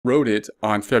wrote it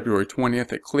on February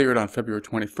 20th. It cleared on February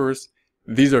 21st.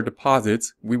 These are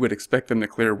deposits. We would expect them to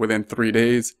clear within 3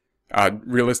 days.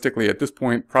 Realistically, at this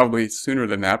point, probably sooner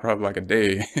than that, probably like a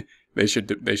day, they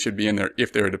should be in there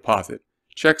if they're a deposit.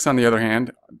 Checks, on the other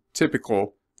hand,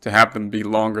 typical to have them be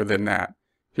longer than that.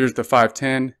 Here's the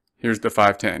 510, here's the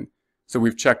 510. So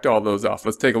we've checked all those off.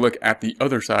 Let's take a look at the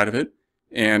other side of it.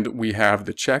 And we have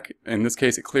the check. In this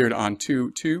case, it cleared on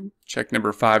 2/2, check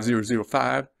number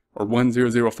 5005 or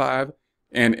 1005.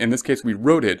 And in this case, we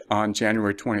wrote it on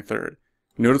January 23rd.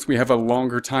 Notice we have a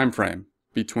longer time frame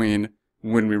between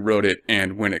when we wrote it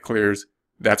and when it clears.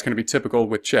 That's going to be typical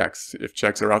with checks. If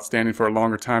checks are outstanding for a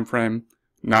longer time frame,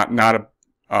 not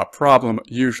a problem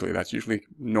usually. That's usually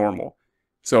normal.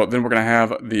 So then we're going to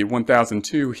have the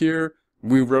 1002 here.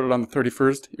 We wrote it on the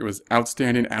 31st. It was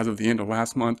outstanding as of the end of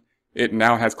last month. It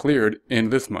now has cleared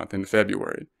in this month, in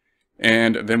February.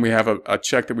 And then we have a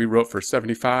check that we wrote for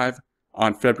 75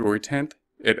 on February 10th.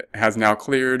 It has now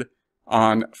cleared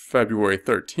on February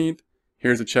 13th.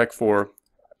 Here's a check for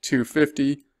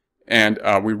 250, and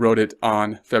we wrote it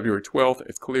on February 12th.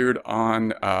 It's cleared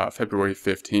on February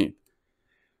 15th.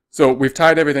 So we've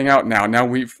tied everything out now. Now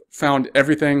we've found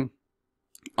everything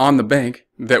on the bank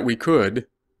that we could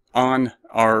on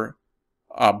our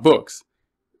books.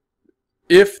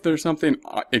 If there's something,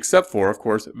 except for, of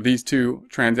course, these two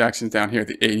transactions down here,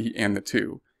 the 80 and the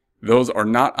 2. Those are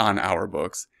not on our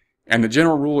books. And the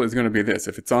general rule is going to be this.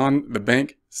 If it's on the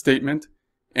bank statement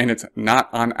and it's not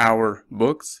on our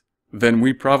books, then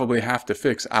we probably have to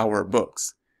fix our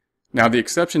books. Now, the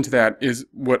exception to that is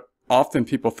what often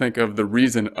people think of the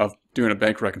reason of doing a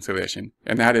bank reconciliation.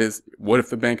 And that is, what if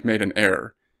the bank made an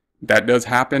error? That does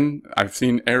happen. I've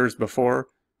seen errors before,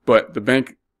 but the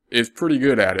bank is pretty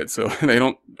good at it, so they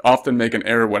don't often make an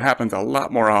error. What happens a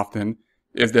lot more often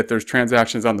is that there's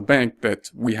transactions on the bank that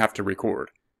we have to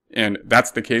record. And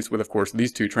that's the case with, of course,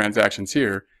 these two transactions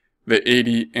here, the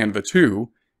 80 and the 2.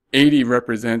 80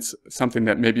 represents something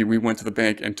that maybe we went to the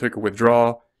bank and took a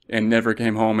withdrawal and never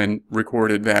came home and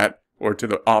recorded that, or to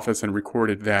the office and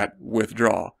recorded that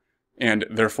withdrawal. And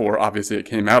therefore, obviously, it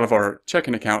came out of our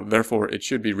checking account. Therefore, it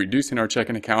should be reducing our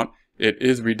checking account. It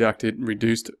is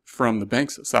reduced from the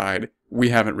bank's side. We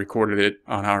haven't recorded it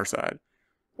on our side.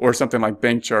 Or something like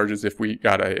bank charges if we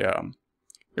got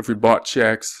if we bought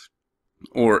checks,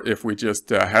 or if we just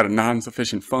had a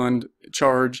non-sufficient fund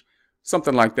charge,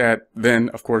 something like that, then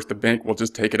of course the bank will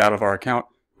just take it out of our account.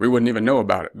 We wouldn't even know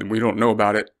about it. We don't know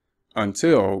about it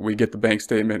until we get the bank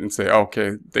statement and say,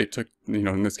 okay, they took,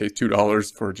 in this case,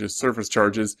 $2 for just service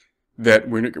charges that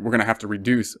we're going to have to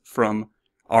reduce from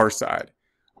our side.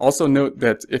 Also note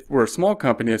that if we're a small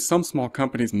company, some small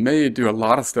companies may do a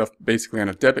lot of stuff basically on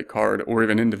a debit card, or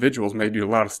even individuals may do a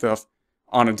lot of stuff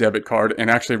on a debit card and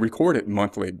actually record it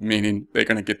monthly, meaning they're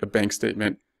going to get the bank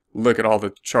statement, look at all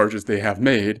the charges they have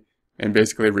made, and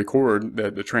basically record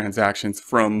the transactions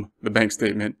from the bank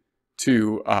statement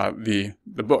to the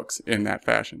books in that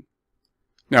fashion.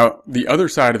 Now, the other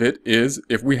side of it is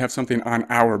if we have something on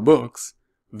our books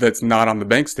that's not on the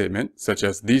bank statement, such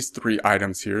as these 3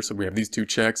 items here, so we have these 2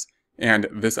 checks and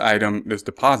this item, this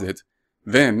deposit,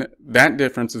 then that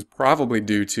difference is probably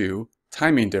due to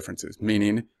timing differences,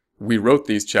 meaning we wrote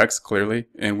these checks clearly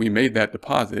and we made that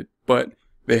deposit, but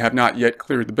they have not yet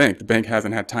cleared the bank. The bank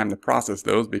hasn't had time to process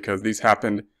those because these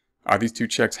happened, these 2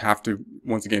 checks have to,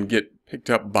 once again, get picked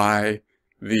up by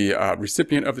the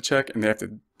recipient of the check, and they have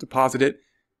to deposit it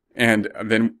and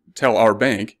then tell our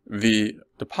bank the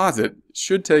deposit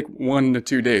should take 1 to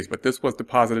 2 days, but this was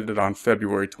deposited on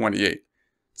February 28th.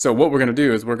 So what we're going to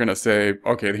do is we're going to say,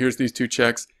 okay, here's these 2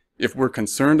 checks. If we're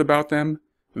concerned about them,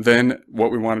 then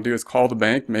what we want to do is call the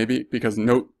bank, maybe, because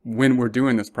note when we're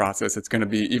doing this process, it's going to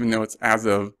be, even though it's as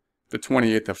of the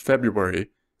 28th of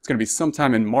February, it's going to be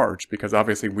sometime in March, because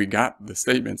obviously we got the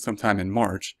statement sometime in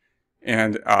March.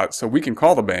 And so we can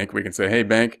call the bank. We can say, hey,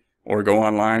 bank, or go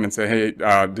online and say, hey,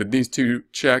 did these 2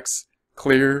 checks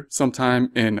clear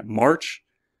sometime in March?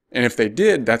 And if they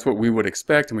did, that's what we would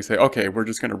expect. And we say, okay, we're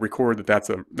just going to record that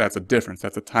that's a difference.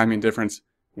 That's a timing difference.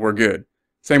 We're good.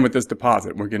 Same with this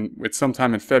deposit. It's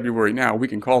sometime in February now. We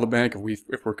can call the bank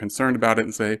if we're concerned about it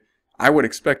and say, I would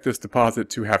expect this deposit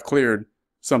to have cleared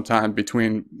sometime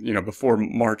between, before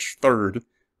March 3rd.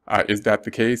 Is that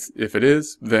the case? If it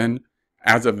is, then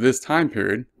as of this time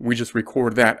period, we just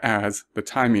record that as the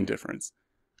timing difference.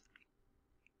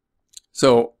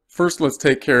 So first, let's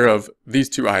take care of these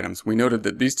 2 items. We noted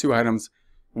that these 2 items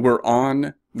were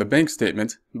on the bank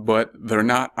statement, but they're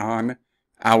not on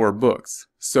our books.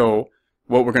 So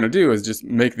what we're going to do is just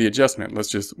make the adjustment. Let's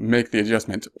just make the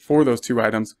adjustment for those 2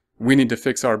 items. We need to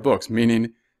fix our books,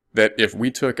 meaning that if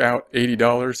we took out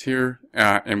 $80 here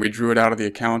and we drew it out of the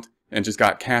account and just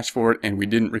got cash for it and we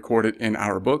didn't record it in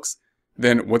our books,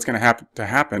 then what's going to have to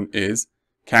happen is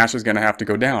cash is going to have to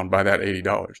go down by that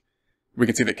 $80. We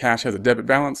can see that cash has a debit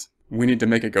balance. We need to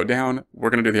make it go down. We're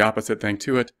going to do the opposite thing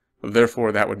to it.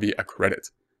 Therefore, that would be a credit.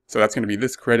 So that's going to be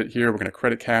this credit here. We're going to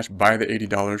credit cash by the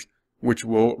 $80, which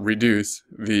will reduce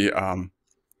the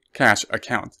cash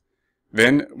account.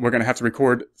 Then we're going to have to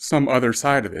record some other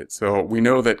side of it. So we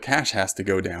know that cash has to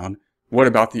go down. What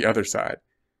about the other side?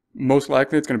 Most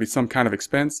likely it's going to be some kind of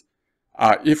expense.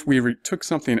 If we took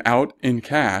something out in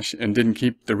cash and didn't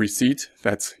keep the receipt,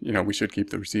 that's, we should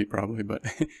keep the receipt probably, but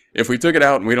if we took it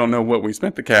out and we don't know what we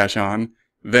spent the cash on,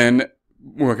 then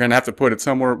we're going to have to put it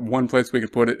somewhere. One place we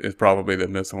could put it is probably the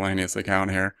miscellaneous account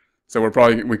here. So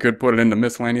we could put it in the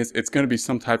miscellaneous. It's going to be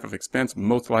some type of expense,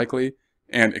 most likely,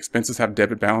 and expenses have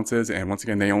debit balances, and once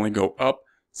again, they only go up.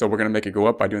 So we're going to make it go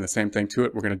up by doing the same thing to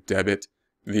it. We're going to debit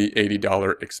the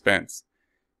 $80 expense.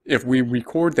 If we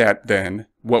record that, then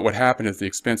what would happen is the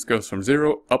expense goes from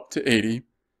 0 up to 80.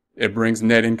 It brings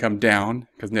net income down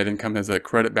because net income has a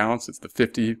credit balance. It's the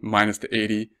 50 minus the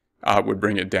 80 would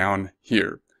bring it down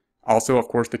here. Also, of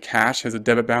course, the cash has a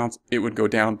debit balance. It would go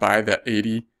down by that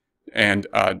 80 and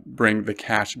bring the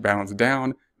cash balance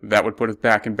down. That would put us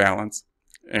back in balance.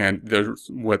 And there's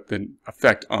what the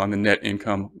effect on the net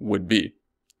income would be.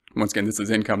 Once again, this is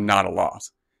income, not a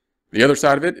loss. The other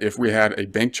side of it, if we had a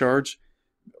bank charge,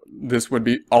 this would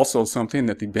be also something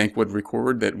that the bank would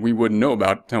record that we wouldn't know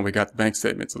about until we got the bank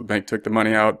statement. So the bank took the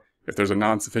money out. If there's a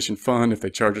non-sufficient fund, if they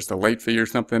charge us a late fee or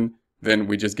something, then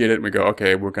we just get it and we go,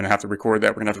 okay, we're going to have to record that.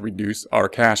 We're going to have to reduce our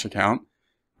cash account.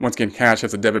 Once again, cash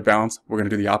has a debit balance. We're going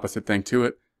to do the opposite thing to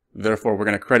it. Therefore, we're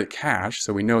going to credit cash.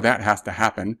 So we know that has to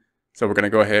happen. So we're going to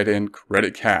go ahead and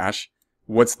credit cash.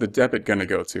 What's the debit going to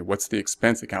go to? What's the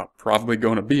expense account? Probably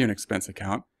going to be an expense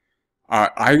account.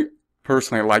 I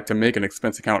personally like to make an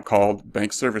expense account called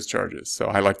bank service charges. So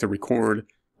I like to record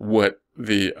what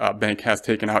the bank has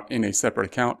taken out in a separate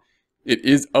account. It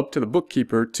is up to the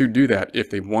bookkeeper to do that if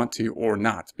they want to or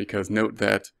not, because note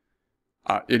that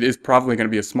it is probably going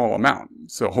to be a small amount.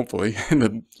 So hopefully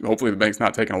the bank's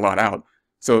not taking a lot out.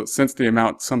 So since the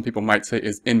amount some people might say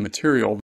is immaterial,